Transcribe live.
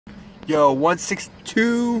Yo,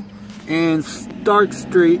 162 and Stark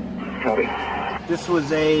Street. This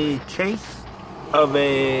was a chase of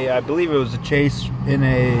I believe it was a chase in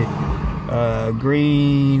a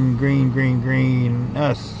green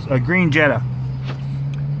Jetta.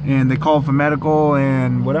 And they called for medical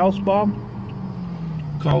and what else, Bob?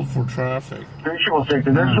 Called for traffic. Visual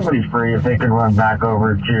safety, there's somebody free if they can run back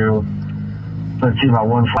over to, let's see, about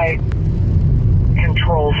 1 flight.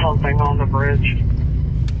 Control something on the bridge.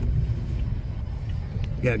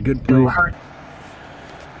 Yeah, good place.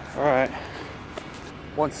 Alright.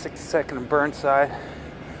 162nd and Burnside.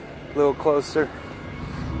 A little closer.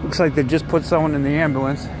 Looks like they just put someone in the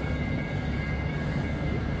ambulance.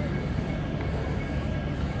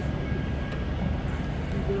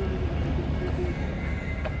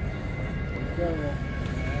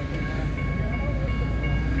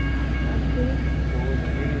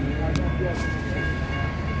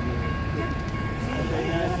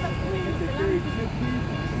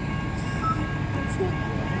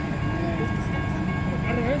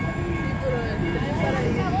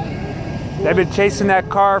 They've been chasing that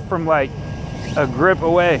car from like a grip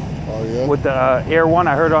away. Oh, yeah? With the Air 1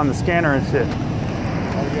 I heard on the scanner and shit. Oh,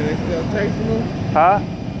 yeah, they still chasing them? Huh?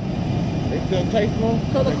 They still chasing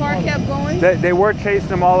them? So the car kept going? They were chasing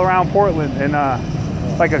them all around Portland in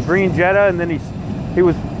like a green Jetta, and then he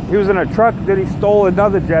was in a truck, then he stole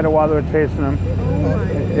another Jetta while they were chasing him. Oh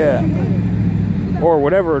my God. Yeah. Or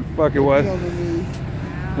whatever the fuck it was.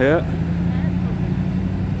 Yeah.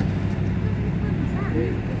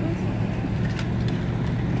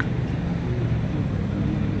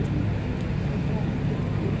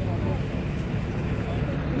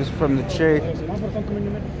 This is from the chase. I'm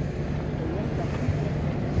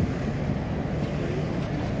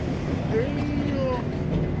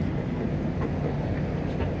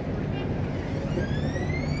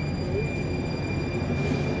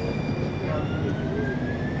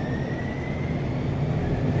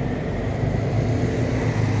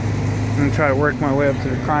gonna try to work my way up to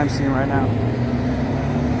the crime scene right now.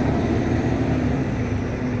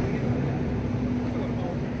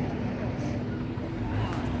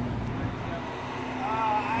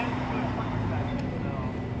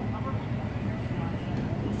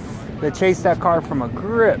 They chased that car from a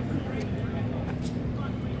grip.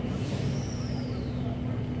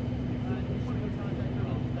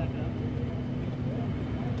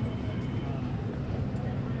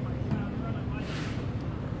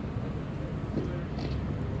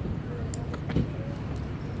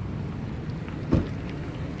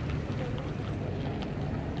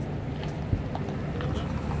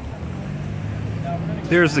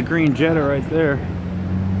 There's the green Jetta right there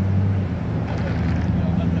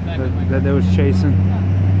that they was chasing.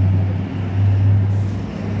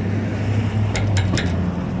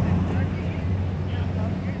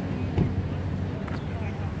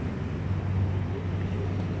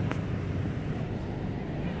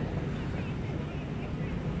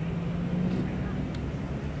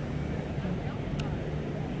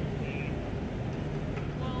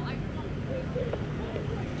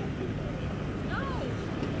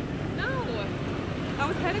 I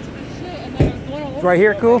was headed to the shit and then I was going all over. Right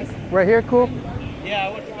here, cool? Right here, cool? Yeah,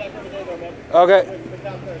 I went to back over there though, man. Okay.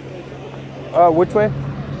 Which way?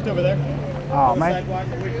 Just over there. Oh, On the man. sidewalk,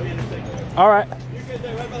 away from the intersection. All right. You're good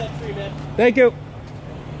there, right by that tree, man. Thank you.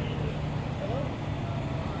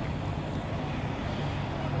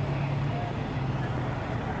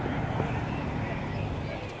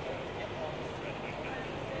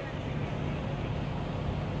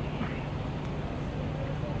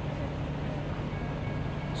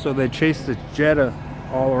 So they chased the Jetta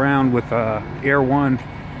all around with Air 1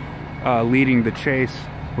 leading the chase,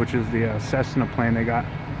 which is the Cessna plane they got.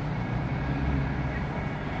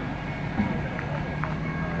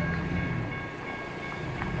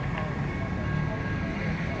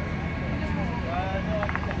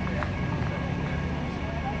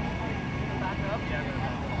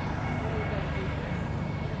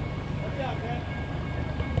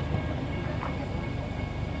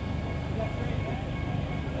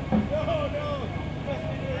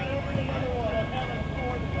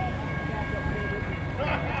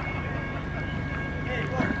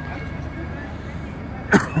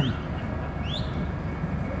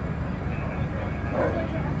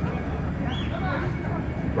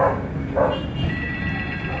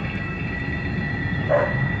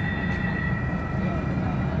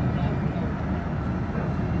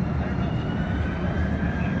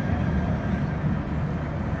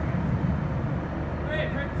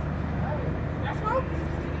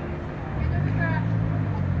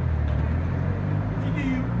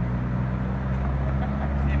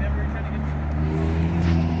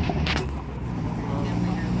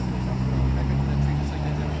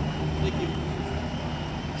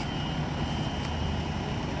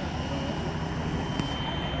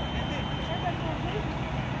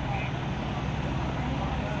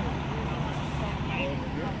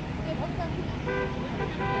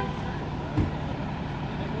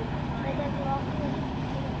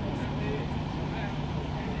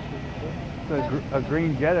 a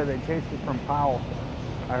green Jetta. They chased it from Powell.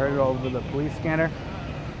 I heard it over the police scanner.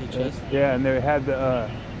 You chased? Yeah, and they had the,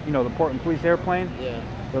 you know, the Portland Police airplane. Yeah.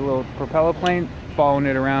 The little propeller plane, following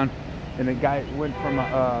it around, and the guy went from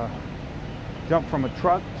jumped from a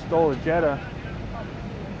truck, stole a Jetta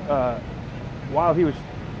while he was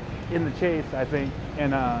in the chase, I think,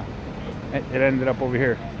 and it ended up over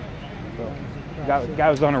here. So, guy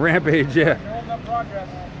was on a rampage, yeah.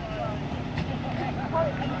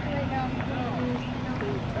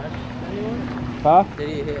 Huh? Did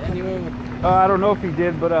he hit anyone? I don't know if he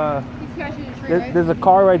did, but He's catching a tree, right? there's a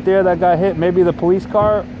car right there that got hit. Maybe the police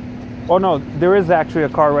car. Oh no, there is actually a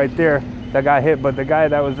car right there that got hit, but the guy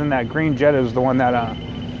that was in that green Jetta is the one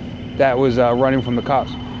that was running from the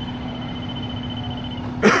cops.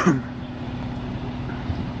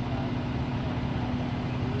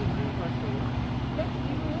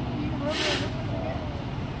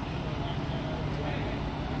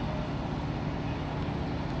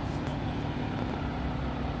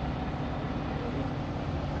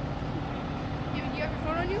 Do you have your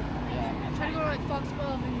phone on you? Yeah. Try to go to like Fox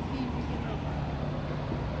 12 and see if you can.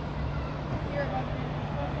 Here,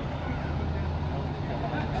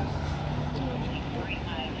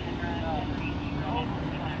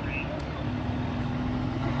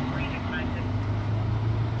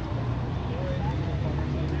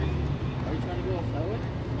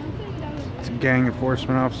 It's a gang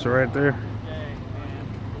enforcement officer right there.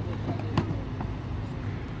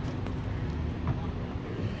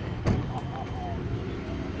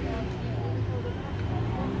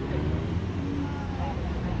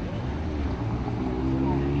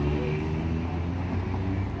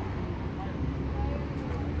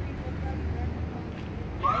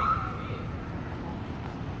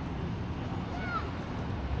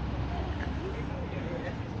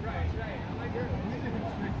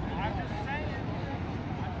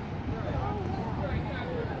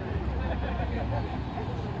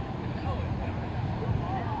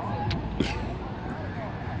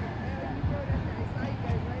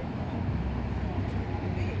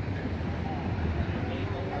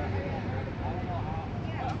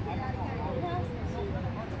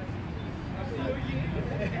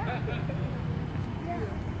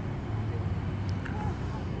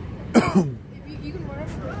 you can run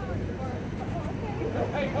over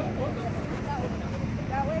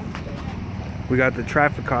that way. We got the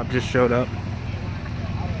traffic cop just showed up.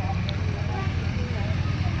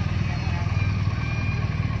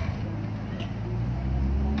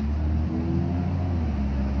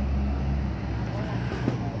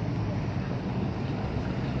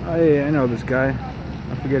 Oh yeah, I know this guy.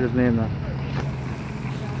 I forget his name though.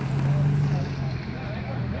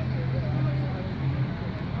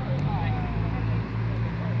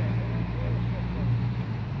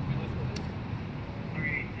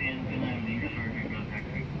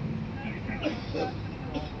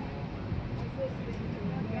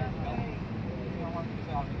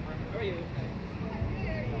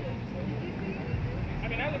 I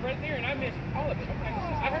mean, I live right there and I missed all of it. I'm like,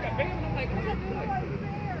 I heard a bang and I'm like, what's up, dude?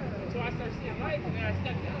 So I started seeing lights and then I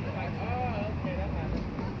stepped down and I'm like, oh, okay, that happened.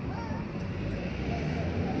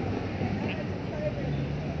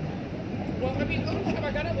 Well, I mean, the only time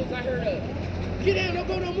I got up was I heard get down, don't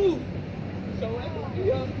go, don't move. So I looked,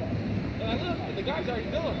 and I looked, and the guy's already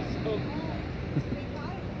gone. So,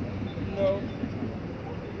 no.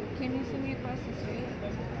 Can you send me across the street?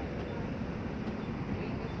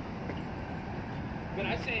 But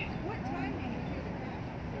I say, What time?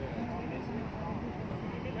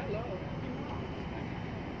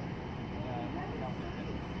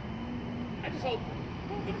 I just hope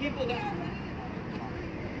the people that.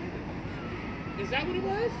 Is that what it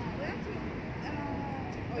was?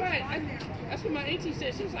 Right. That's what my auntie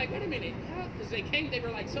said. She was like, wait a minute. Because they came, they were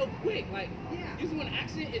like so quick. Like, usually when an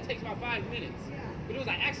accident, it takes about 5 minutes. But it was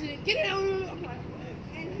like, accident, get out. I'm like,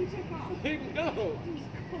 And he took off. go.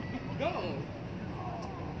 Go.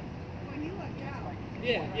 When you looked out.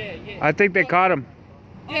 Yeah. I think they caught him.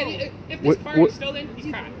 Yeah, if this car is stolen,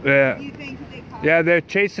 he's caught. Yeah. You think they caught Yeah, they're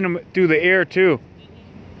chasing him through the air too.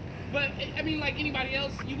 But, I mean, like anybody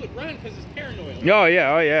else, you would run because it's paranoid. Oh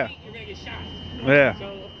yeah, oh yeah. You're going to get shot. Yeah. So,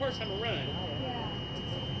 of course, I'm going to run.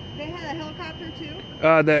 They had a helicopter too?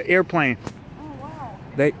 The airplane. Oh, wow.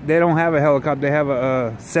 They don't have a helicopter. They have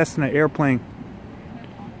a Cessna airplane.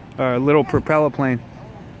 A little propeller plane.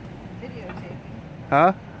 Videotaping.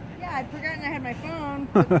 Huh? Yeah, I'd forgotten I had my phone.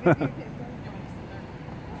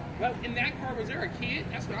 Well, in that car, was there a kid?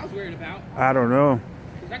 That's what I was worried about. I don't know.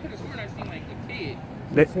 Because I could have sworn I seen like a kid.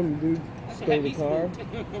 They, Some dude That's stole the car.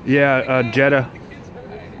 yeah, Jetta. The kid's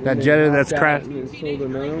right. That Jetta that's crashed. And then sold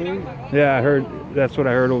another one. Yeah, I heard. That's what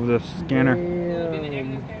I heard over the scanner.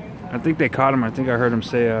 Damn. I think they caught him. I think I heard him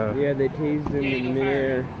say. Yeah, they tased him in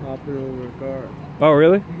midair, hopping over a car. Oh,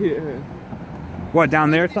 really? Yeah. What,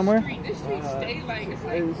 down there somewhere? This street stay like it's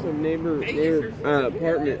like And some neighbor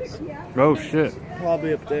apartments. Oh shit.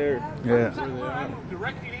 Probably up there. Yeah. I'm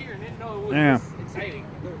directed here and didn't know it was Yeah. this exciting.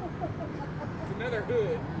 It's another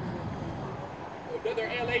hood.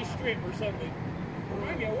 Another LA strip or something.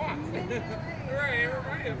 Remind me of Watts. Right,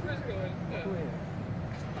 remind me of Frisco and stuff.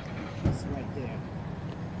 It's right there.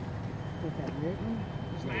 Put that written?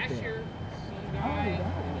 Last year, some guy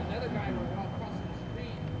and another guy were walking crossing the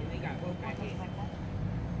street and they got both back in.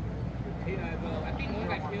 I think one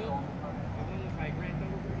got killed. One was like ran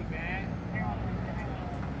over pretty bad.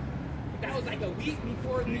 But that was like a week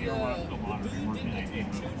before the dude did that to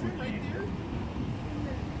his children right there.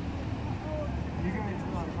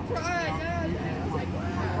 Right, yeah. I was like,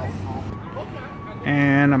 wow.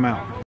 And I'm out.